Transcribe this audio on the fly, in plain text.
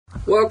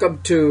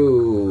Welcome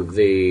to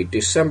the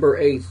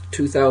December 8th,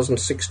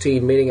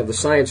 2016 meeting of the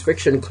Science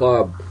Fiction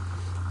Club.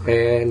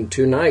 And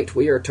tonight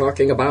we are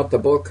talking about the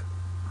book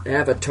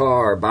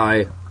Avatar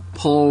by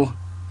Poul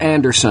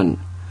Anderson.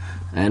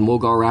 And we'll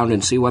go around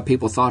and see what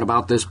people thought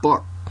about this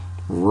book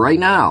right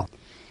now.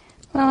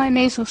 Well, I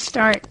may as well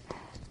start.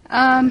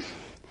 I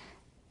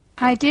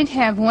did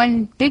have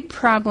one big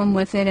problem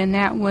with it, and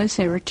that was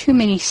there were too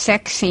many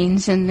sex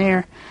scenes in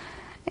there.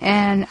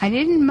 And I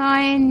didn't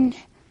mind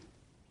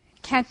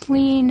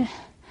Kathleen,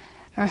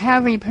 or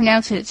however you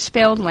pronounce it, it's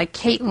spelled like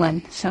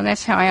Caitlin, so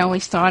that's how I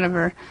always thought of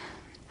her.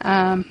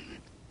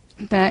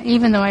 But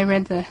even though I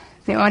read the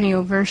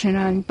audio version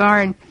on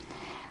Bard,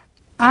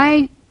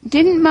 I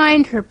didn't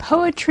mind her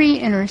poetry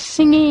and her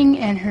singing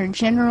and her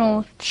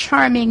general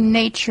charming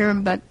nature,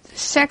 but the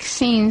sex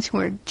scenes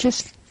were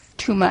just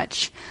too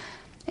much.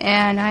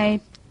 And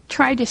I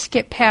tried to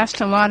skip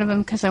past a lot of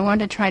them because I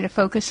wanted to try to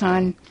focus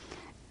on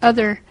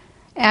other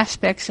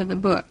aspects of the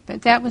book.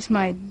 But that was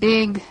my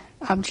big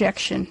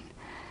objection.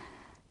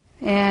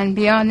 And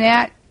beyond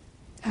that,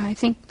 I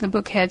think the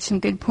book had some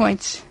good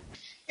points.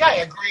 Yeah, I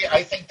agree.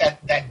 I think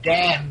that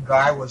Dan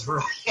guy was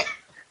really...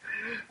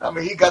 I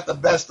mean, he got the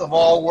best of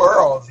all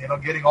worlds, you know,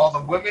 getting all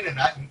the women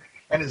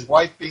and his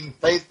wife being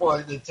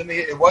faithful. To me,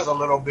 it was a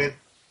little bit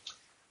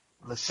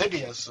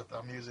lascivious,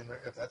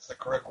 if that's the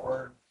correct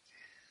word.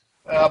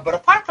 But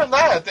apart from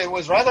that, it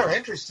was rather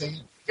interesting.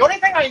 The only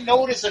thing I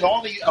noticed in a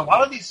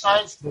lot of these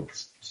science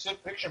books,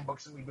 fiction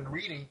books that we've been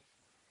reading,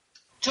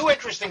 two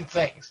interesting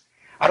things.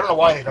 I don't know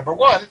why. Number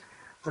one,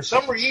 for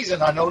some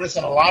reason, I noticed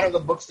in a lot of the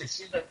books they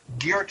seem to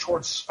gear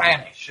towards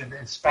Spanish and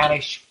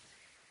Spanish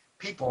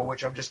people,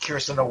 which I'm just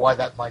curious to know why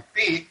that might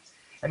be.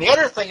 And the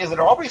other thing is that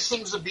there always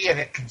seems to be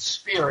a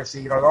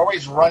conspiracy. You know, they're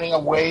always running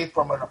away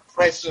from an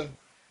oppressive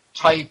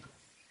type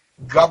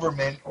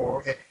government,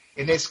 or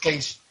in this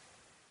case,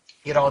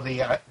 you know,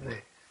 the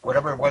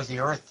whatever it was, the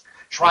Earth,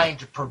 trying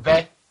to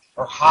prevent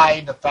or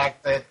hide the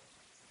fact that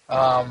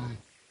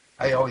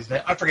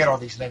I forget all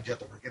these names. You have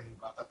to forgive me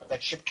about that. But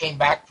that ship came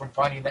back from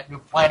finding that new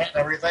planet and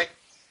everything,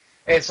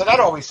 and so that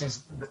always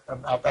seems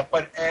about that.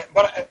 But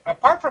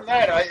apart from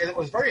that, it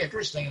was very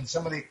interesting. And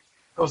some of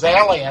those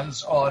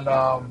aliens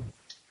on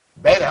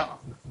Beta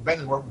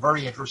were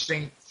very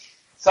interesting.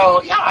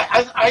 So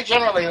yeah, I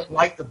generally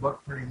like the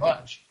book pretty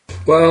much.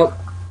 Well,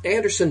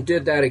 Anderson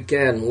did that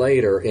again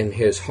later in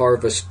his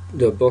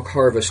the book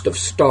Harvest of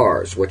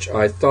Stars, which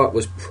I thought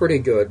was pretty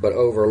good, but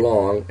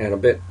overlong and a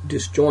bit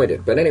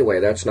disjointed. But anyway,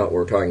 that's not what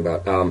we're talking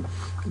about.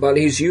 But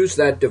he's used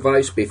that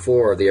device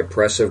before, the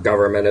oppressive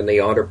government and the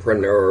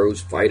entrepreneur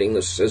who's fighting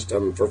the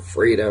system for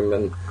freedom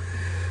and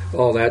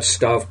all that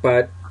stuff.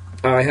 But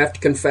I have to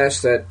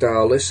confess that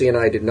Lissy and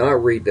I did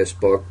not read this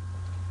book.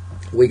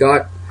 We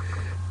got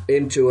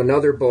into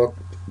another book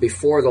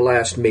before the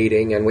last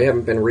meeting, and we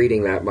haven't been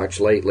reading that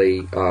much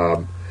lately.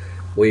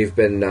 We've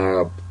been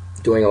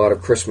doing a lot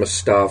of Christmas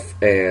stuff,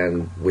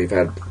 and we've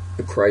had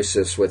a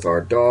crisis with our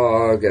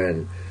dog,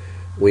 and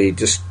we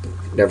just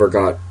never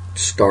got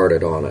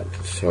started on it.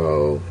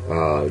 So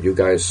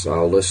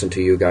I'll listen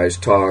to you guys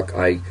talk.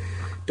 I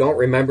don't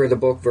remember the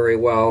book very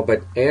well,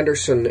 but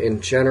Anderson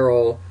in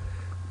general,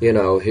 you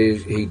know,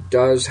 he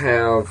does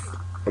have,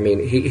 I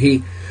mean,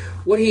 he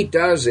what he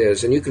does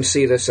is, and you can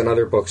see this in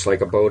other books like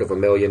A Boat of a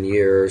Million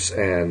Years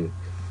and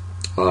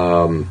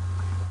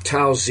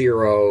Tau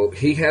Zero,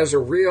 he has a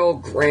real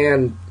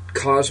grand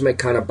cosmic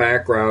kind of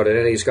background, and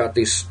then he's got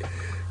these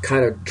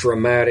kind of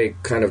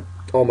dramatic, kind of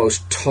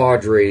almost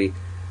tawdry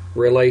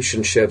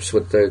relationships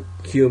with the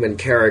human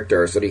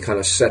characters that he kind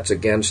of sets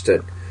against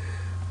it.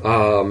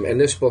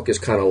 And this book is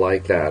kind of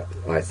like that,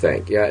 I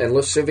think. Yeah, and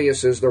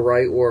lascivious is the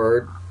right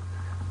word,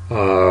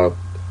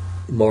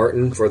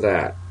 Martin, for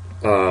that.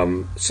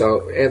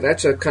 So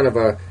that's a kind of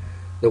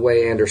the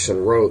way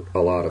Anderson wrote a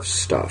lot of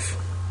stuff.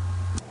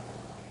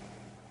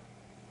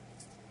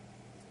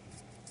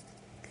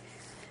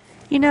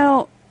 You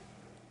know,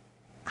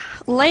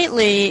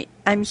 lately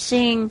I'm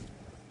seeing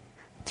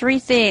two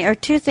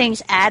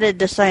things added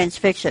to science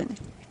fiction.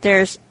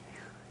 There's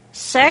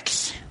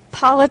sex,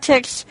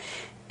 politics,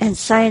 and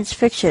science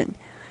fiction.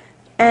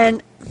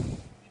 And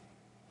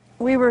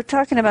we were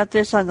talking about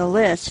this on the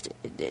list.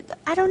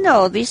 I don't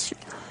know, the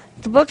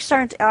books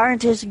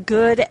aren't as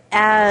good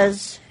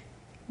as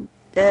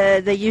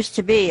they used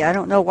to be. I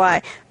don't know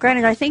why.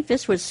 Granted, I think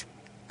this was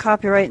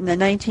copyright in the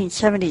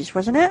 1970s,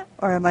 wasn't it?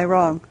 Or am I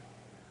wrong?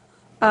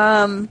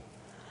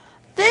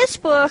 This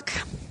book,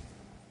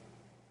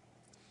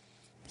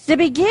 the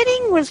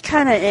beginning was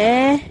kind of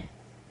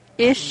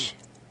ish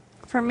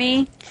for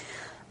me.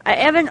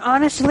 Evan,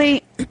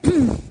 honestly,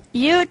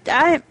 you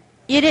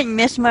didn't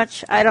miss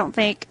much, I don't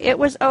think. It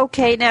was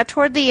okay. Now,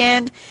 toward the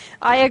end,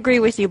 I agree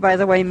with you, by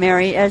the way,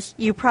 Mary, as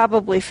you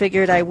probably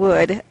figured I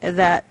would,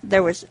 that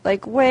there was,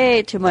 like,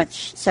 way too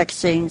much sex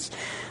scenes.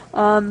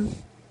 Also,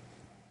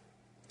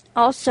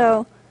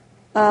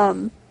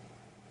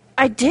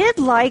 I did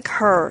like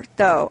her,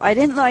 though. I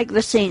didn't like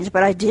the scenes,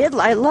 but I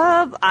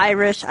love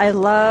Irish. I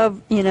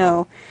love,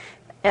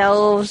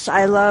 elves.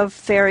 I love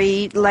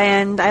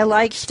fairyland. I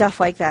like stuff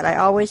like that. I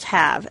always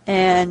have.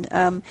 And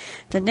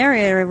the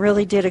narrator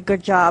really did a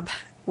good job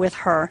with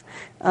her.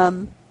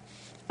 And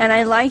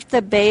I liked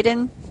the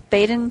Baden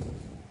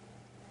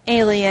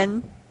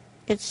alien.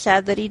 It's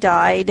sad that he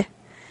died.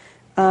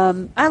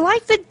 I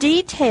like the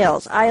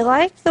details. I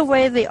like the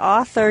way the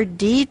author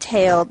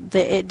described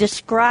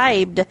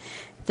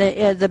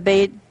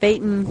the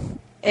Baden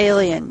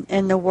alien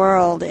in the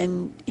world,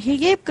 and he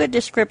gave good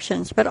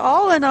descriptions. But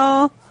all in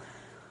all,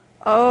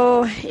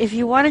 if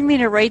you wanted me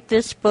to rate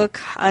this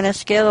book on a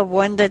scale of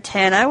 1 to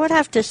 10, I would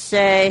have to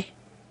say,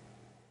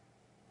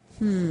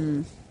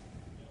 I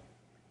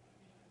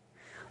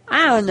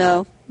don't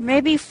know,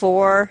 maybe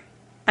 4.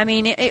 I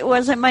mean, it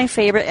wasn't my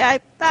favorite.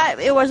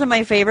 It wasn't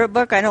my favorite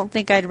book. I don't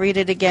think I'd read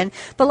it again.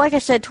 But like I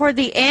said, toward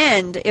the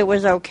end, it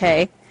was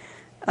okay.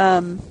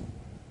 But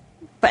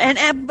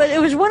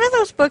it was one of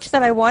those books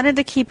that I wanted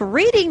to keep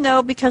reading,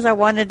 though, because I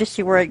wanted to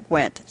see where it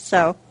went.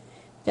 So,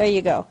 there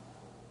you go.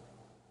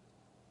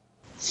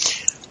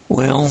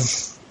 Well,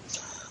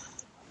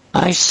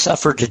 I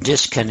suffered a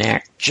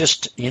disconnect.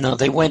 Just,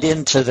 they went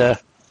into the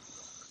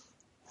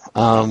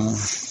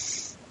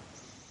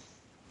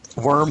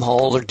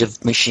wormhole or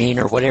machine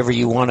or whatever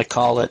you want to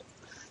call it,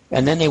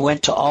 and then they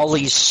went to all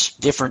these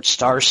different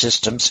star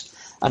systems.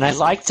 And I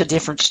liked the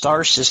different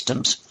star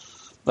systems,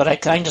 but I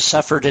kind of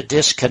suffered a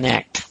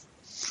disconnect.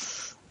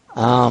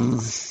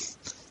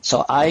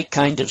 So I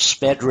kind of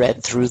sped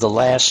read through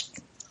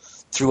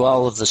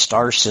all of the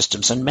star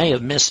systems and may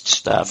have missed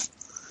stuff.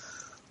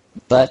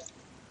 But,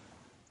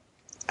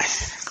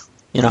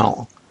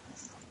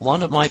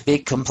 one of my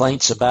big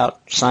complaints about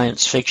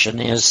science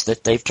fiction is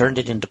that they've turned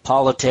it into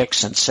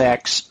politics and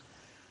sex.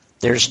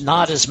 There's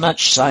not as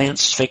much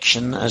science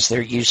fiction as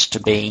there used to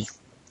be.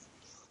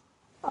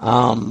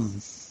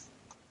 And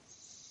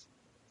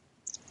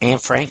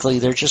frankly,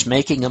 they're just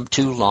making them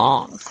too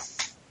long.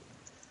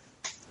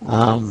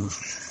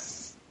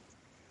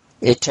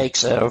 It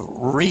takes a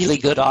really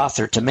good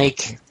author to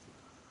make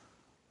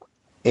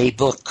a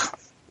book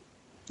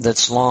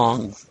that's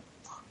long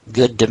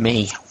good to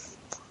me.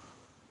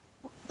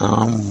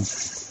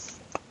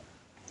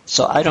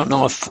 So I don't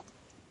know if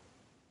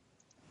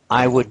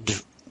I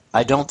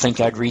don't think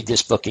I'd read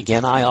this book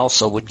again. I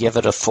also would give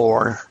it a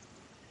 4.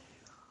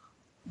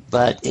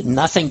 But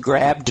nothing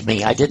grabbed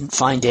me. I didn't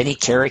find any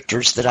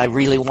characters that I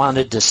really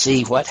wanted to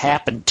see what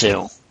happened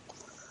to.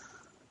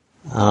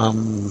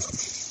 And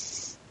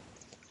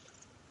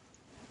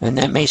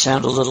that may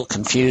sound a little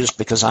confused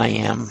because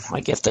I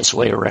get this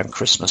way around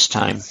Christmas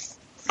time.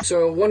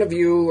 So one of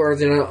you or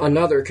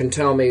another can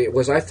tell me,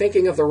 was I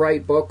thinking of the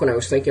right book when I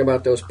was thinking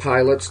about those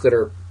pilots that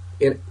are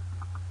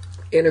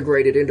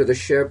integrated into the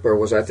ship, or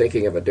was I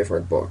thinking of a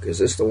different book? Is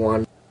this the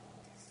one?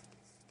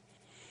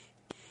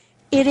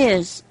 It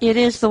is. It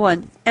is the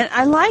one. And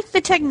I like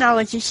the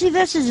technology. See,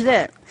 this is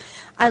it.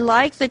 I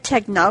like the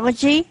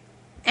technology.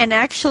 And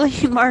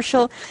actually,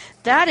 Marshall,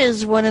 that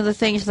is one of the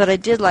things that I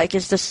did like,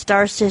 is the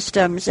star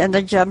systems and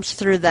the jumps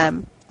through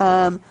them.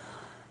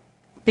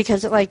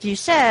 Because like you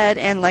said,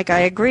 and like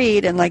I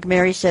agreed, and like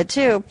Mary said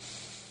too,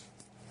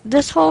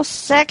 this whole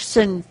sex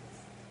and,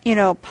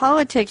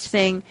 politics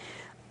thing,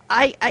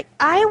 I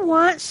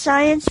want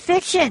science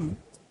fiction.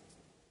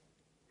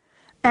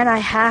 And I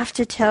have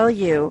to tell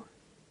you,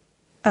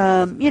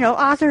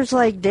 authors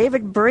like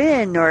David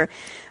Brin or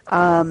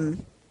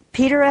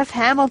Peter F.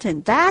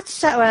 Hamilton,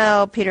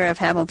 Peter F.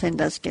 Hamilton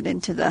does get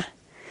into the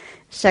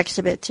sex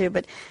a bit too,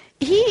 but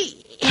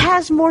he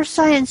has more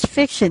science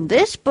fiction.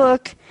 This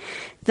book,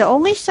 the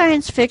only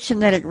science fiction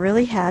that it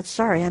really had,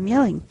 sorry, I'm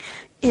yelling,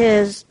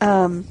 is,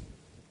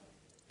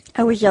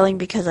 I was yelling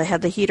because I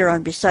had the heater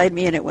on beside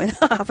me and it went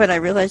off and I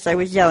realized I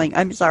was yelling.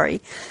 I'm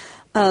sorry.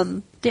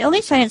 The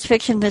only science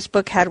fiction this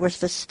book had was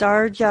the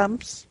star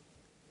jumps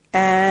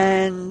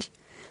and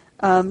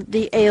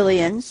the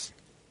aliens.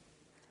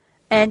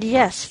 And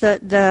yes, the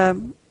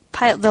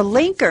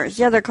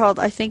linkers, they're called,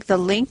 I think, the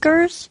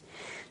linkers,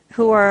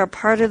 who are a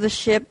part of the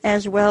ship,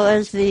 as well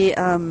as the,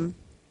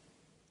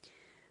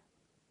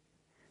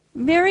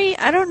 Mary,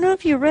 I don't know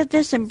if you read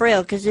this in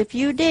Braille, because if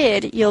you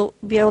did, you'll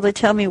be able to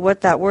tell me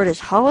what that word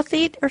is,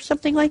 holothete or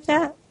something like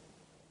that?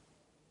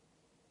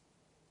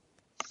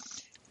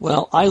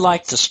 Well, I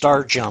like the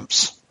star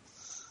jumps,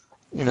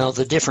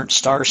 the different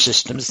star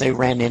systems they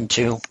ran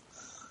into.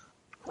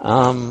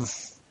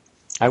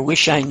 I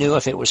wish I knew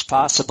if it was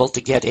possible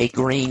to get a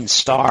green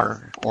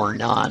star or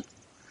not.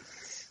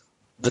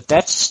 But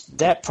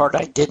that part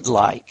I did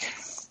like.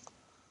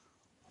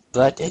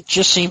 But it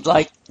just seemed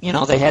like,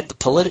 they had the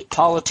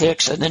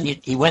politics, and then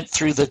you went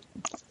through the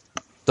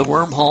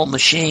wormhole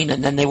machine,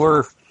 and then they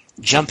were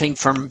jumping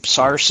from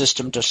star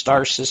system to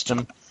star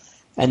system,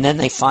 and then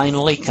they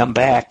finally come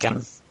back,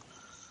 and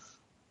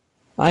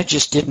I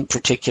just didn't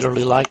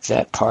particularly like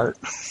that part.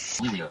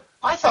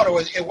 I thought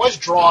it was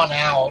drawn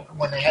out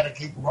when they had to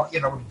keep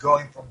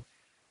going from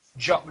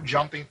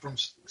jumping from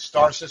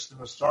star system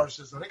to star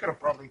system. They could have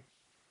probably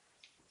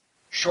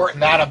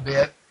shortened that a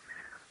bit.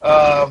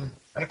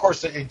 And of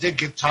course, it did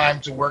give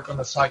time to work on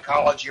the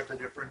psychology of the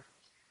different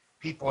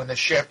people in the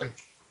ship, and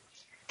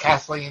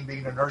Kathleen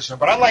being a nurse.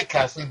 But I like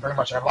Kathleen very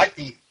much. I like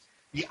the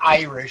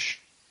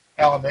Irish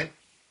element.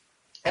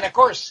 And, of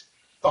course,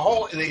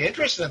 the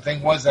interesting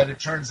thing was that it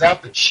turns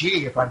out that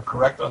she, if I'm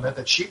correct on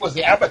that she was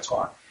the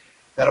Avatar.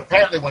 That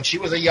apparently when she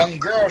was a young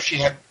girl, she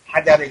had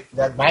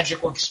that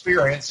magical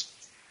experience,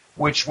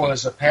 which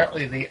was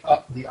apparently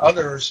the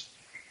others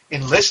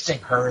enlisting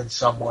her in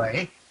some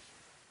way.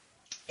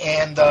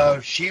 And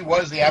she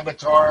was the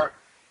Avatar,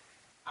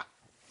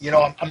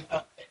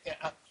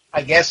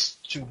 I guess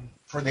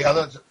for the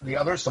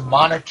others to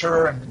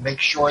monitor and make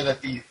sure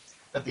that the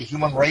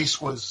human race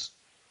was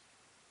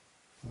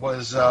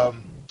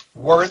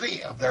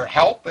worthy of their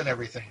help and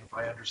everything, if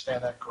I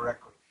understand that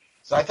correctly.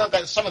 So I thought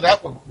that some of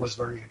that was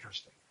very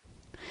interesting.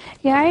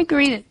 Yeah, I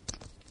agree that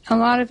a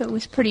lot of it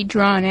was pretty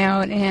drawn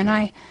out, and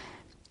I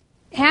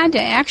had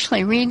to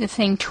actually read the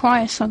thing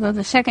twice, although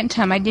the second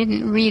time I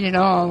didn't read it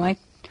all. I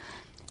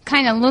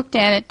kind of looked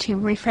at it to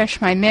refresh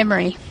my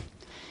memory,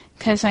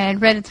 because I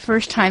had read it the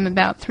first time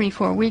about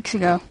 3-4 weeks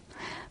ago.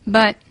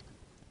 But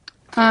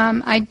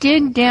I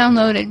did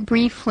download it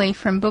briefly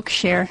from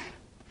Bookshare,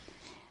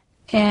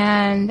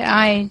 and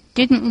I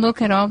didn't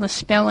look at all the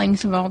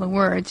spellings of all the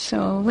words,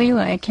 so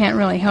Leela, I can't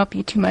really help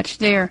you too much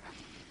there.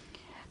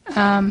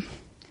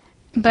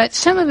 But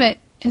some of it,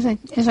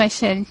 as I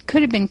said,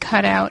 could have been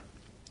cut out,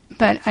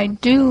 but I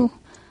do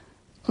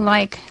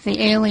like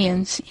the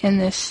aliens in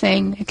this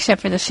thing,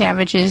 except for the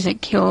savages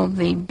that killed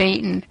the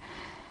Baton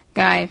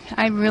guy.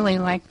 I really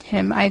liked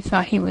him. I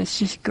thought he was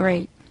just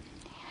great.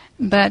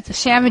 But the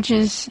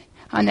savages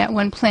on that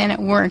one planet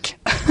weren't.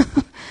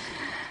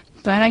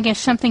 But I guess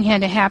something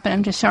had to happen.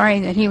 I'm just sorry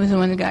that he was the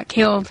one that got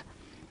killed,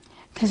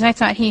 because I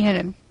thought he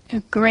had a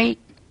great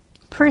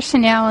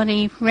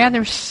personality,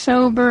 rather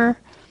sober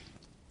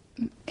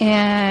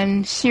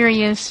and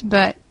serious,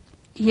 but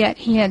yet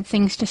he had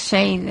things to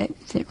say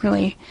that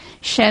really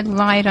shed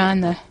light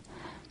on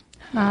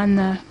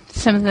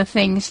some of the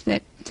things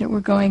that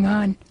were going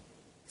on.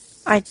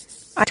 I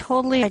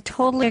totally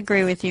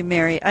agree with you,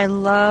 Mary. I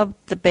loved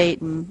the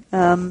Baton.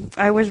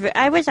 I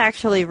was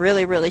actually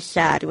really, really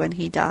sad when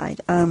he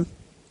died. I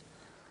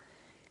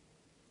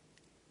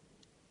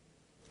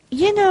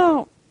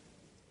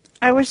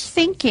was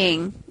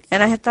thinking,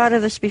 and I had thought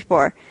of this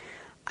before,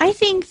 I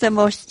think the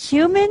most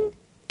human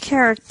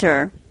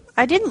character,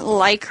 I didn't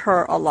like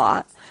her a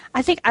lot.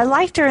 I think I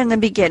liked her in the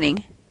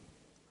beginning.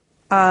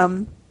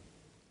 But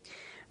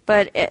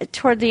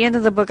toward the end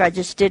of the book, I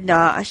just did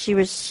not. She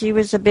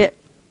was a bit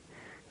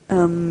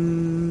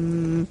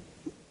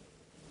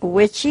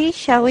witchy,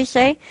 shall we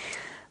say?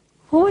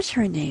 What was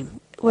her name?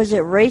 Was it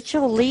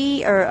Rachel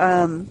Lee or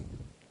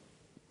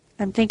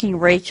I'm thinking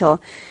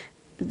Rachel.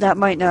 That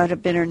might not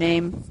have been her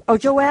name. Oh,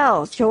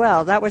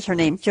 Joelle. That was her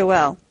name,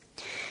 Joelle.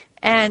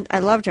 And I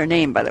loved her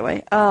name, by the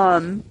way.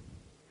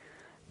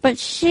 But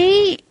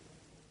she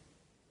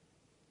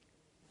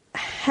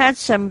had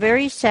some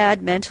very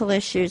sad mental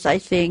issues, I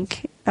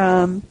think.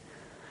 And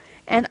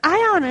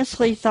I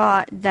honestly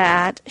thought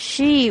that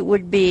she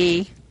would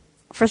be,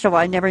 first of all,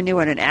 I never knew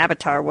what an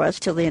avatar was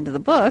till the end of the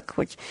book,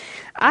 which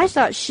I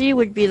thought she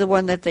would be the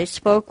one that they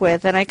spoke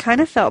with, and I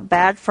kind of felt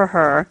bad for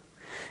her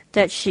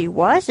that she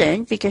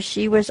wasn't, because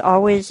she was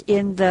always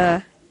in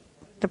the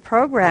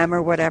program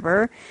or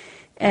whatever,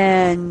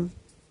 and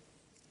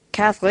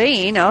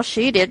Kathleen, all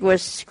she did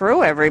was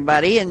screw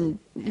everybody and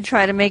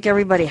try to make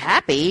everybody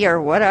happy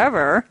or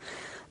whatever.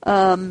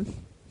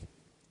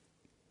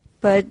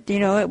 But,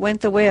 it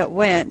went the way it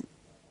went.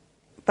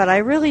 But I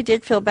really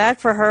did feel bad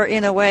for her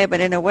in a way, but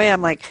in a way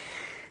I'm like,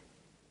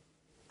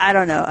 I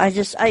don't know.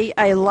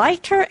 I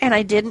liked her and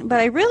I didn't, but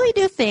I really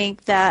do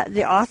think that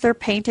the author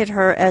painted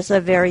her as a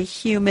very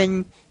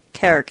human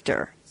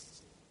character.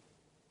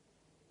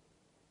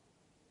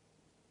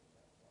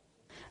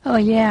 Oh,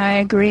 yeah, I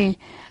agree.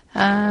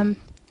 In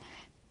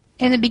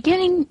the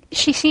beginning,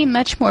 she seemed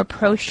much more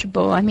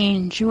approachable. I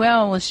mean,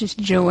 Joelle was just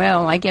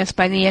Joelle. I guess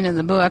by the end of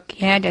the book,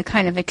 you had to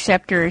kind of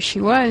accept her as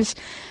she was.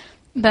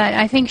 But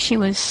I think she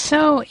was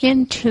so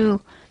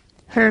into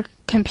her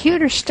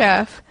computer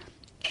stuff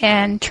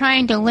and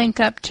trying to link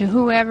up to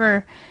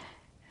whoever,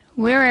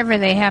 wherever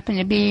they happen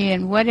to be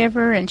and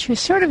whatever, and she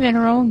was sort of in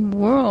her own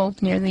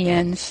world near the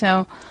end.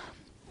 So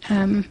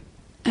I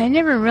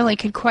never really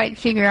could quite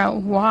figure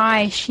out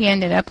why she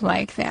ended up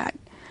like that.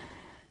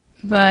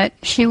 But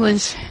she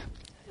was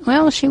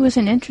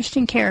an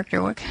interesting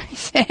character, what can I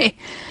say?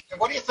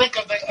 What do you think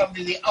of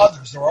the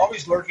others? They're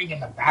always lurking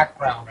in the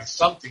background or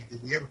something.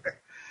 Did we ever,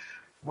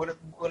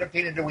 what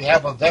opinion do we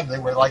have of them? They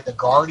were like the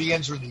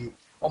guardians or the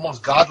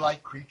almost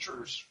godlike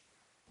creatures.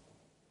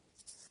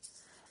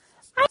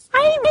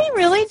 I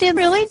really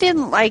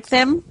didn't like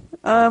them.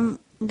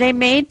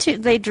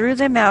 They drew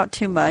them out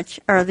too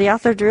much, or the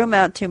author drew them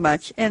out too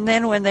much, and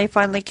then when they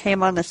finally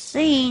came on the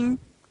scene,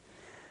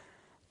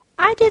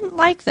 I didn't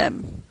like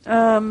them.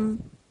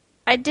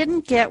 I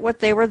didn't get what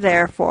they were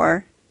there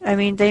for. I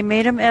mean, they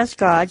made them as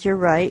gods, you're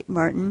right,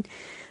 Martin,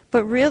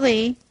 but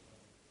really,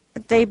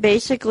 they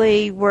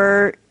basically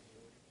were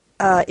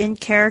in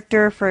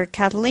character for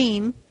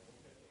Kathleen,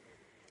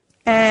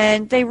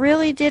 And they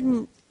really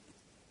didn't.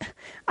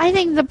 I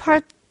think the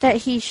part that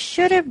he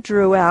should have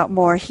drew out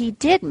more, he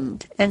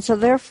didn't. And so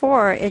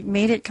therefore it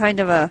made it kind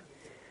of a,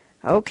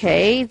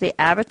 okay, the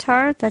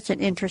Avatar, that's an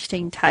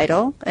interesting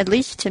title. At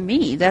least to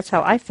me, that's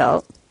how I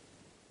felt.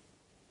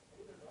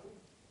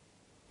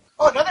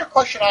 Oh, another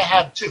question I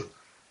had too.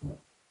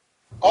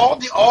 All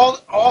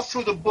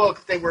through the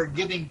book, they were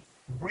giving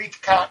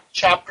brief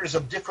chapters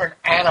of different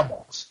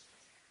animals.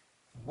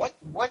 What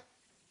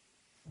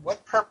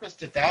purpose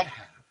did that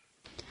have?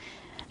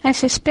 I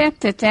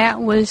suspect that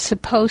was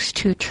supposed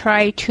to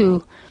try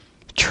to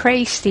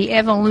trace the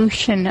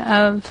evolution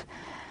of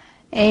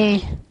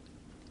a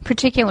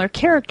particular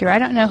character. I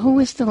don't know who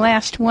was the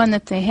last one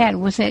that they had.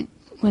 Was it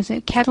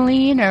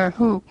Cataline or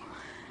who?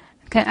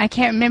 I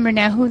can't remember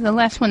now who the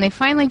last one. They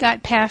finally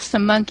got past the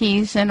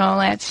monkeys and all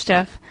that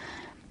stuff.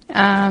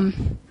 I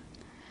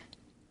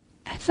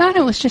thought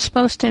it was just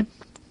supposed to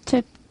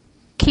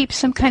keep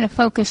some kind of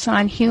focus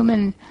on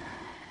human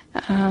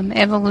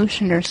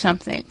evolution or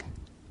something.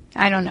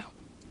 I don't know.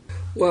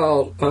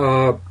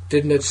 Well,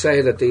 didn't it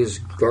say that these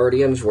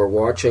guardians were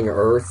watching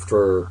Earth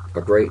for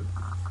a great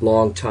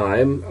long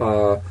time?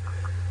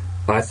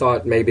 I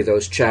thought maybe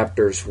those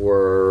chapters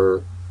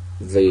were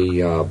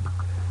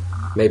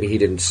maybe he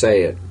didn't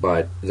say it,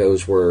 but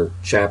those were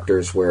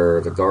chapters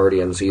where the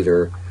guardians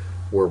either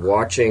were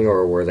watching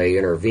or where they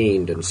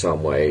intervened in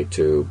some way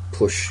to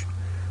push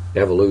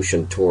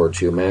evolution towards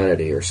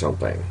humanity or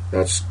something.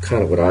 That's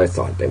kind of what I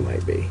thought they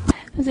might be.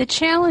 The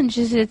challenge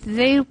is that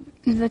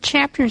the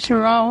chapters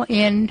are all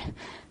in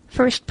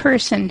first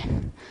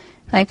person.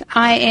 Like,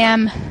 I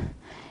am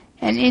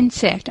an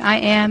insect. I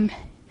am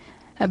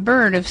a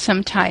bird of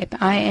some type.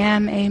 I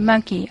am a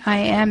monkey. I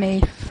am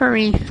a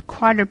furry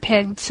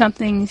quadruped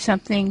something.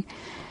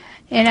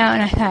 And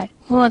I thought,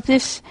 well, if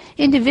this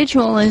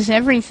individual is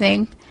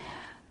everything,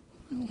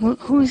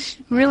 who's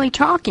really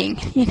talking?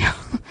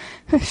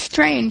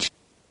 Strange.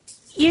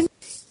 You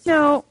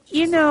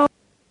know,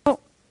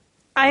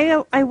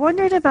 I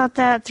wondered about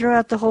that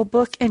throughout the whole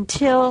book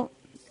until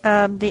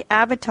the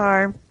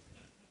Avatar,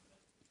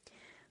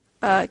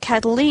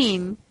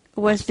 Cataline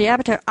was the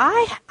Avatar.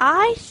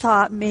 I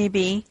thought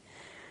maybe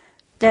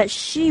that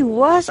she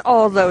was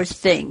all those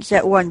things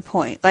at one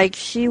point. Like,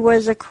 she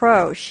was a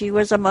crow, she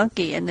was a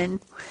monkey, and then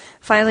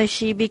finally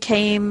she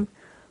became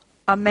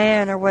a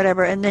man or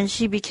whatever, and then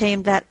she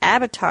became that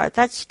Avatar.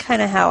 That's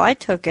kind of how I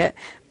took it.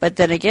 But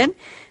then again,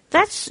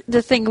 that's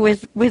the thing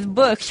with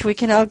books. We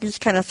can all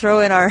just kind of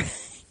throw in our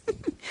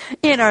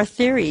in our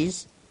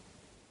theories.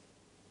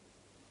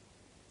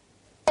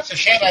 It's a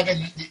shame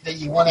that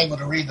you weren't able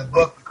to read the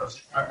book,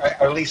 because, or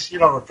at least,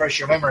 refresh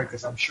your memory,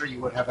 because I'm sure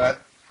you would have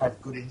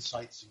had good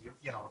insights,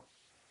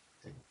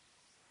 to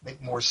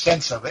make more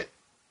sense of it.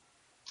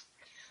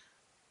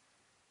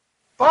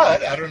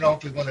 But I don't know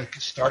if we want to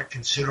start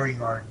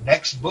considering our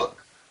next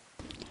book.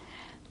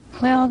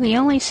 Well, the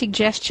only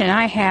suggestion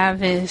I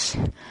have is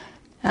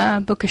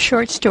a book of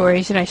short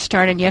stories that I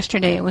started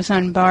yesterday. It was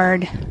on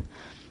Bard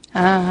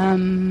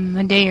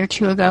a day or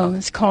two ago.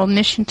 It's called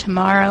Mission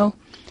Tomorrow,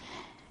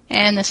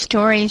 and the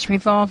stories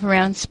revolve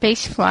around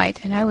space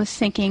flight. And I was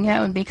thinking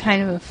that would be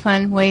kind of a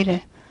fun way to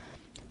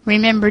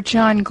remember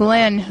John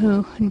Glenn,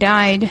 who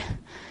died.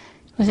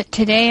 Was it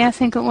today, I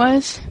think it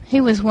was?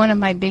 He was one of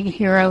my big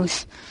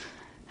heroes.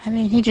 I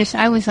mean,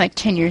 I was like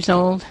 10 years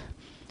old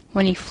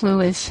when he flew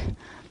his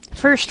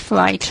first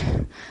flight,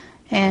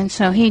 and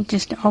so he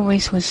just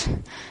always was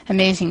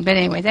amazing. But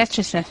anyway, that's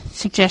just a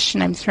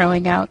suggestion I'm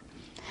throwing out.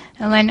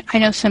 And I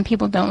know some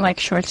people don't like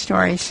short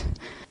stories.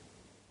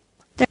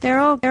 They're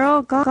all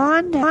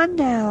gone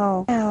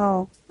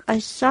now. I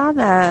saw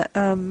that.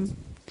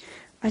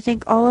 I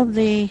think all of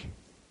the,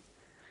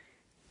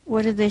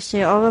 what did they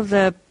say? All of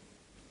the,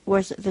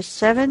 was it the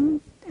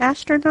 7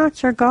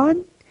 astronauts are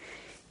gone?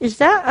 Is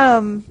that,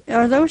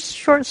 are those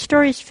short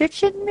stories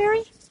fiction,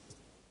 Mary?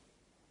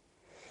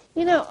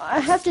 I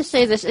have to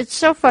say this. It's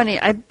so funny.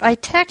 I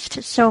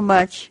text so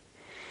much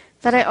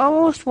that I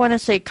almost want to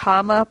say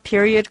comma,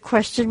 period,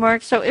 question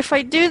mark. So if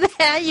I do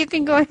that, you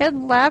can go ahead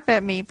and laugh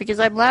at me, because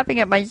I'm laughing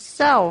at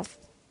myself.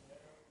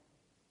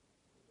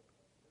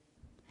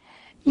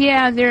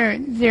 Yeah,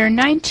 there are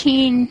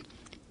 19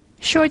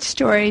 short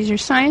stories. They're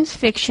science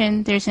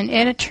fiction. There's an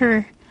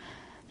editor.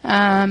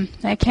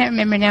 I can't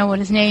remember now what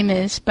his name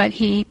is, but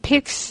he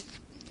picks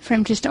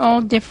from just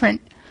all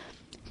different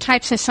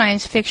types of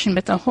science fiction,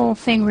 but the whole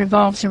thing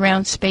revolves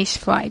around space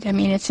flight. I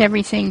mean, it's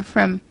everything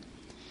from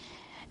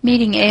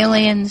meeting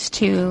aliens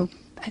to,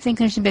 I think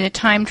there's a bit of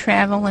time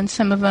travel in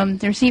some of them.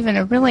 There's even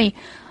a really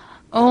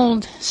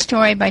old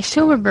story by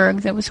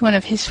Silverberg that was one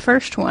of his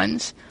first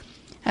ones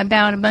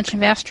about a bunch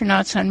of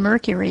astronauts on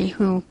Mercury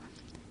who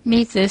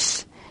meet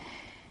this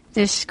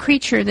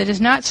creature that is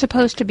not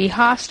supposed to be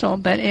hostile,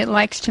 but it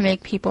likes to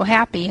make people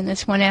happy. And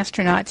this one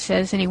astronaut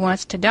says that he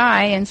wants to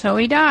die, and so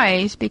he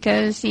dies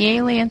because the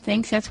alien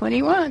thinks that's what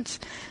he wants.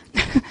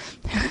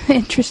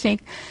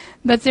 Interesting.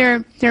 But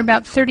they're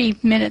about 30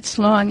 minutes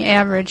long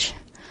average,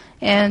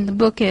 and the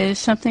book is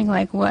something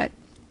like,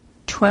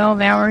 12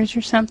 hours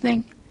or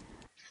something?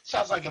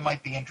 sounds like it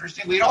might be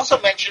interesting. We'd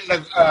also mentioned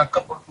a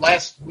couple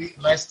last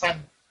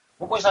time.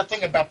 What was that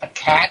thing about the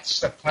cats,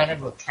 the planet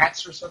with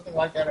cats or something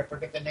like that? I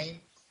forget the name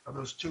of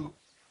those two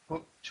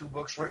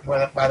books written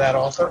by that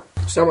author.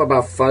 Some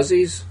about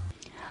fuzzies?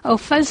 Oh,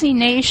 Fuzzy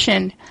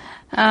Nation.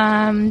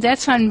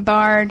 That's on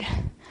Bard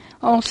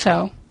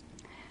also.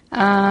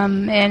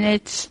 And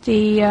it's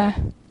the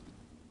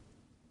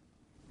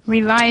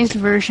revised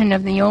version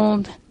of the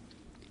old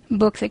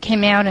book that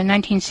came out in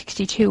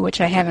 1962, which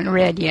I haven't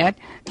read yet.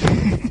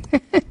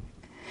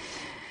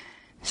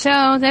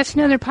 So that's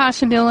another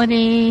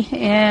possibility.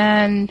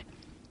 And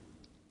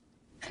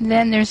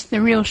then there's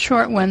the real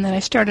short one that I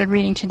started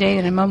reading today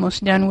that I'm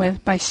almost done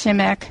with by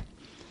Simek.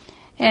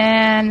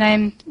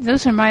 And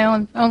those are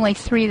my only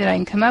three that I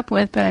can come up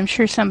with, but I'm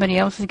sure somebody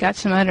else has got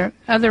some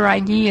other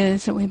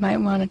ideas that we might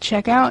want to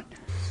check out.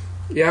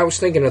 Yeah, I was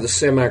thinking of the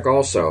Simek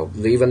also.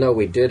 Even though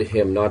we did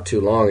him not too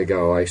long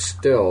ago, I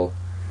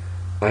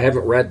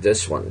haven't read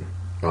this one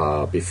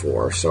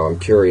before, so I'm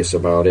curious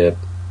about it.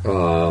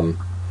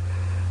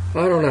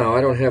 I don't know.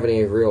 I don't have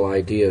any real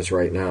ideas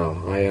right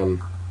now. I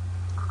am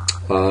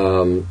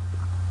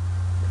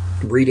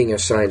reading a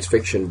science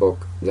fiction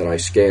book that I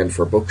scanned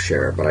for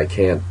Bookshare, but I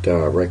can't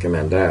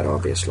recommend that,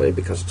 obviously,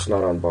 because it's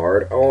not on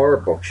Bard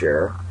or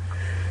Bookshare.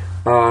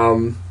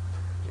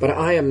 But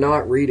I am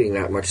not reading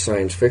that much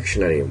science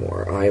fiction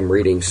anymore. I am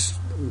reading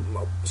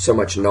so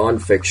much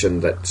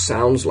nonfiction that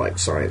sounds like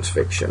science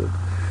fiction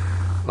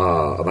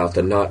about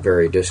the not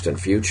very distant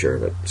future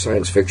that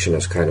science fiction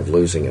is kind of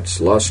losing its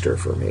luster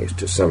for me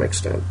to some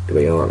extent, to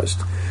be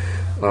honest.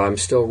 I'm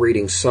still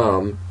reading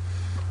some,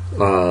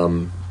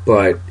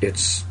 but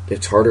it's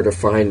harder to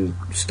find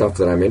stuff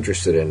that I'm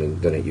interested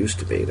in than it used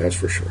to be, that's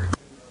for sure.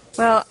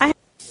 Well, I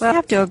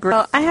have to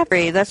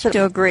agree. That's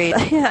to agree.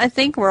 I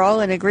think we're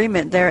all in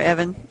agreement there,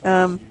 Evan.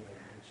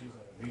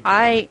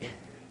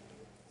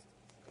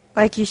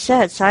 Like you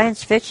said,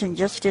 science fiction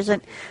just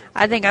isn't.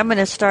 I think I'm going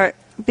to start,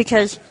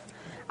 because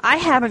I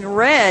haven't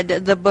read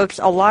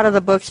a lot of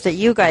the books that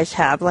you guys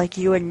have, like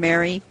you and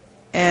Mary,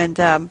 and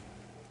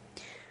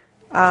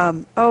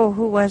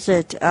who was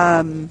it?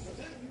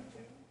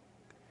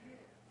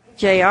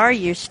 JR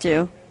used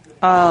to.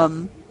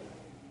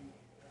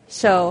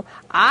 So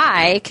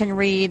I can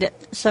read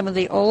some of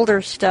the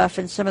older stuff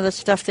and some of the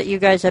stuff that you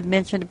guys have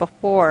mentioned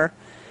before.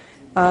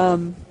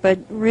 But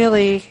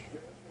really,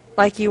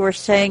 like you were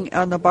saying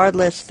on the Bard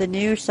list, the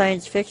new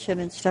science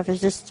fiction and stuff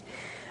is just,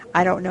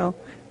 I don't know.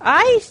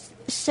 I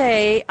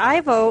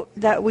vote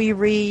that we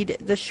read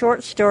the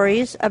short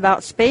stories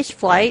about space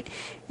flight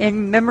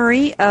in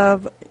memory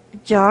of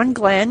John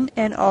Glenn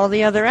and all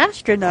the other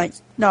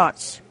astronauts.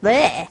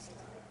 Blech.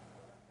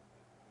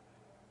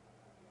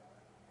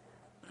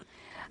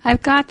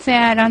 I've got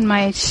that on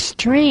my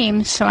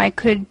stream, so I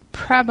could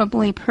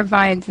probably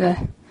provide the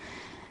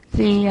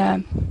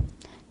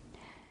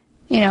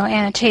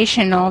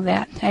annotation and all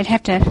that. I'd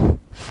have to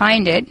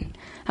find it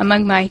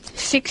among my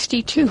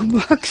 62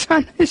 books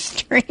on the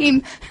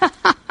stream.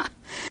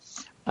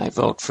 I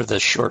vote for the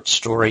short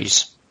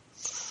stories.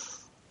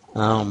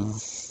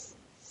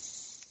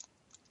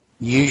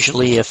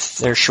 Usually, if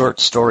they're short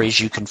stories,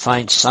 you can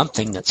find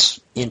something that's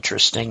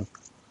interesting.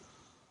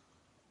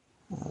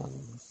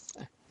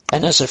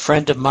 And as a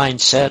friend of mine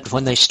said,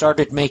 when they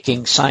started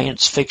making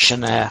science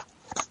fiction a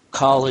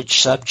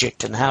college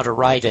subject and how to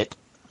write it,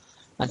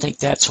 I think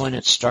that's when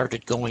it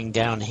started going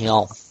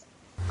downhill.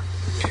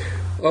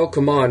 Oh,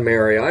 come on,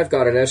 Mary. I've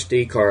got an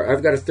SD card.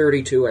 I've got a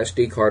 32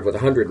 SD card with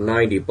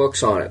 190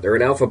 books on it. They're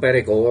in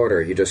alphabetical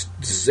order. You just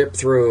zip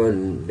through,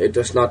 and it's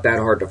just not that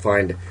hard to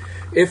find.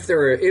 If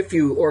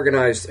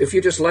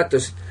you just let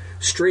the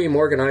stream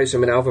organize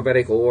them in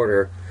alphabetical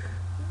order,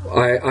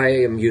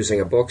 I am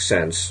using a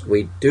BookSense.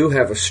 We do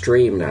have a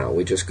stream now.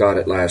 We just got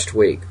it last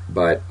week,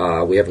 but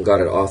we haven't got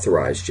it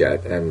authorized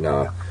yet, and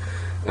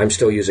I'm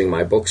still using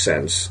my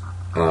BookSense.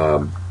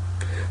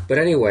 But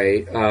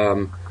anyway,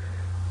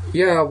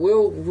 yeah,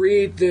 we'll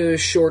read the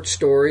short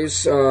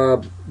stories,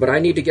 but I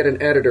need to get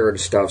an editor and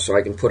stuff so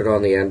I can put it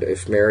on the end.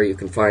 If, Mary, you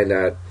can find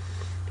that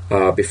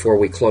before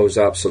we close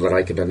up so that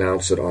I can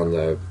announce it on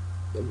the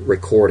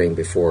recording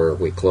before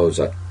we close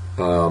it.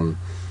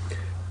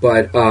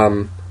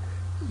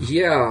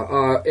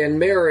 Yeah, and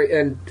Mary,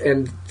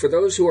 and for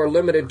those who are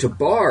limited to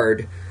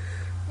Bard,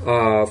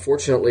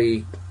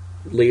 fortunately,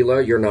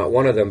 Leela, you're not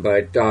one of them,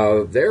 but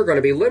they're going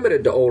to be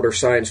limited to older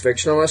science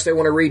fiction unless they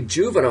want to read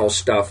juvenile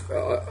stuff.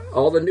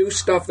 All the new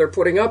stuff they're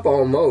putting up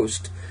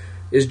almost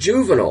is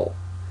juvenile.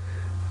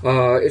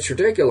 It's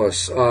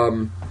ridiculous.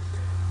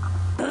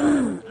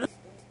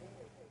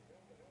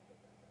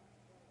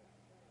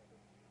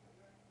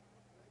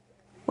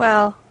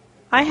 Well,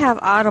 I have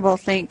Audible,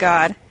 thank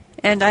God.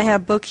 And I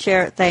have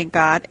Bookshare, thank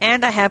God.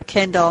 And I have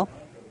Kindle,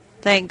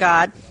 thank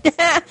God.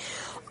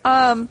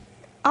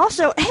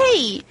 Also,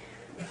 hey,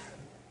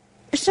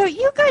 so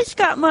you guys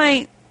got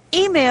my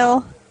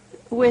email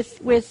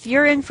with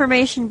your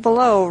information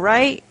below,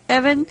 right,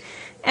 Evan?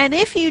 And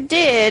if you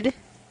did,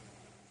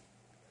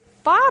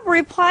 Bob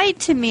replied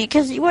to me,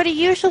 because what he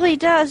usually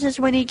does is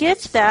when he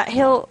gets that,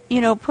 he'll,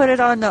 put it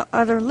on the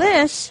other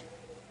list.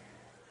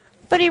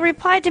 But he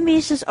replied to me,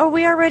 he says, "Oh,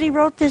 we already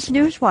wrote this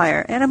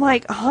newswire." And I'm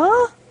like,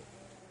 huh?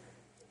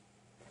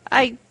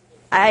 I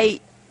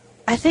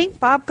think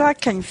Bob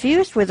got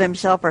confused with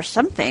himself or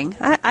something.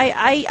 Or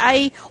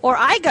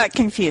I got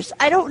confused.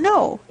 I don't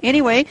know.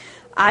 Anyway,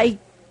 I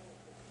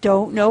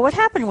don't know what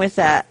happened with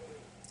that.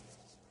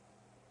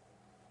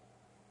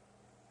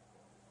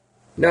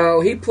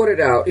 No, he put it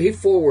out. He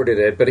forwarded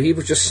it, but he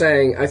was just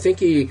saying, I think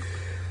he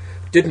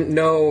didn't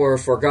know or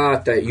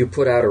forgot that you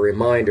put out a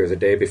reminder the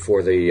day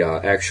before the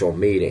actual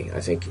meeting. I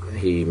think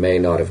he may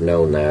not have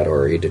known that,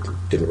 or he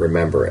didn't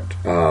remember it.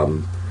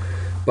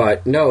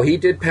 But no, he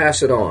did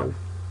pass it on.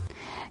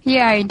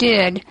 Yeah, I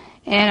did.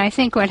 And I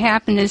think what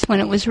happened is when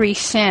it was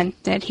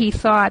resent, that he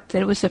thought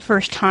that it was the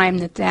first time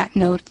that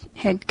note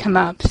had come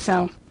up.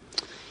 So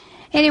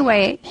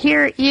anyway,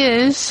 here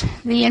is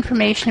the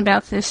information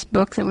about this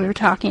book that we were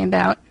talking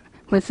about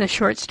with the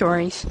short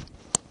stories.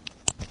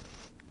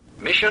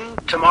 Mission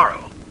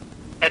Tomorrow,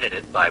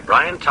 edited by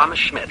Brian Thomas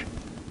Schmidt.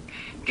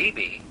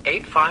 DB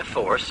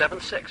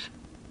 85476.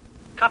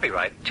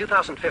 Copyright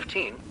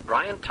 2015,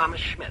 Brian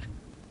Thomas Schmidt.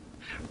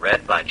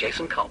 Read by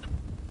Jason Culp.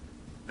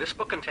 This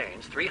book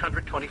contains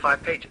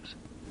 325 pages.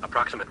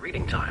 Approximate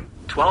reading time,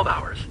 12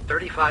 hours,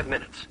 35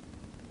 minutes.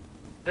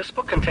 This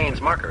book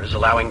contains markers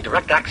allowing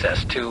direct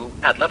access to,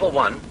 at Level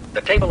 1,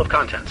 the table of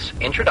contents,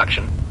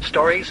 introduction,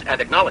 stories,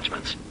 and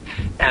acknowledgments,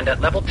 and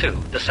at Level 2,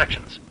 the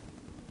sections.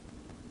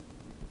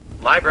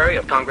 Library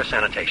of Congress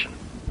Annotation.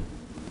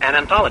 An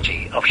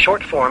anthology of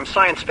short-form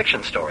science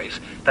fiction stories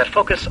that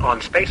focus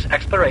on space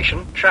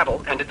exploration,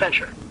 travel, and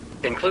adventure.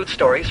 Includes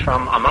stories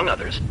from, among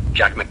others,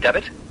 Jack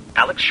McDevitt,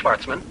 Alex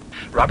Schwartzman,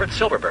 Robert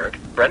Silverberg,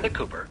 Brenda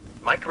Cooper,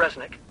 Mike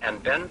Resnick,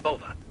 and Ben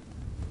Bova.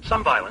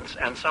 Some violence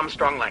and some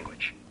strong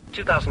language.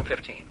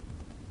 2015.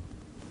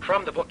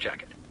 From the book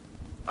jacket.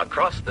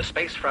 Across the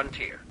Space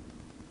Frontier.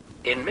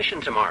 In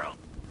Mission Tomorrow,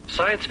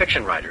 science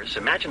fiction writers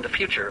imagine the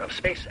future of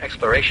space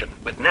exploration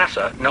with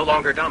NASA no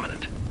longer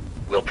dominant.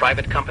 Will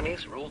private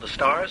companies rule the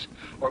stars,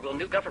 or will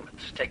new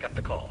governments take up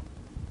the call?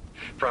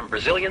 From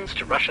Brazilians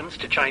to Russians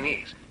to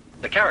Chinese,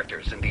 the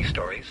characters in these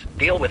stories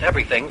deal with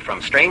everything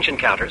from strange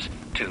encounters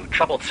to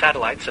troubled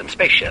satellites and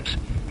spaceships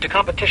to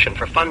competition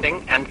for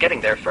funding and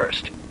getting there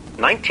first.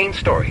 19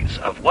 stories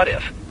of what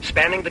if,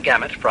 spanning the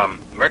gamut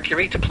from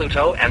Mercury to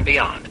Pluto and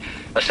beyond,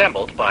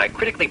 assembled by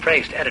critically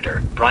praised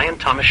editor Brian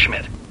Thomas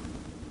Schmidt.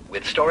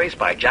 With stories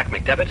by Jack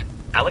McDevitt,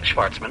 Alex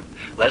Schwartzman,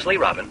 Leslie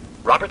Robin,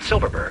 Robert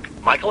Silverberg,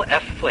 Michael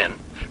F. Flynn,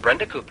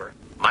 Brenda Cooper,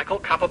 Michael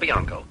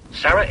Capobianco,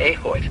 Sarah A.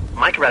 Hoyt,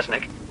 Mike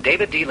Resnick,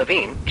 David D.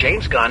 Levine,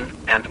 James Gunn,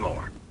 and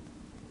more.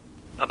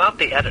 About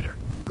the editor.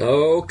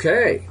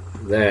 Okay,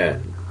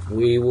 then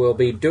we will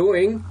be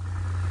doing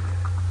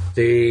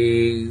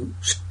the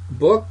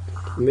book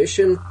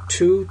Mission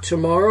to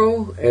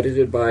Tomorrow,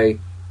 edited by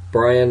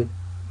Brian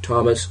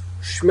Thomas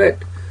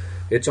Schmidt.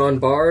 It's on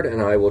Bard,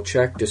 and I will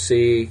check to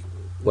see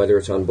whether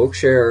it's on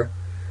Bookshare,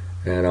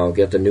 and I'll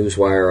get the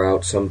newswire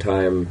out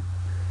sometime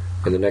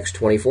in the next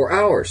 24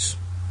 hours.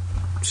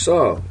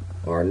 So,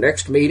 our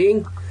next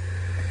meeting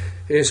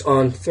is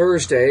on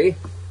Thursday,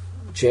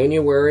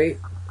 January.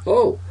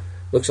 Oh,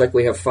 looks like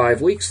we have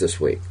 5 weeks this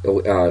week,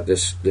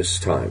 this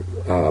time,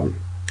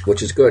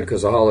 which is good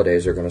because the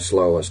holidays are going to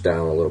slow us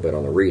down a little bit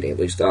on the reading, at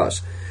least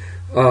us.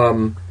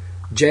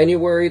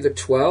 January the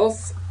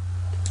 12th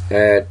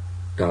at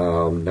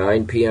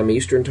 9 p.m.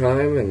 Eastern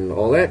Time and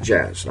all that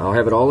jazz. And I'll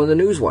have it all in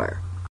the newswire.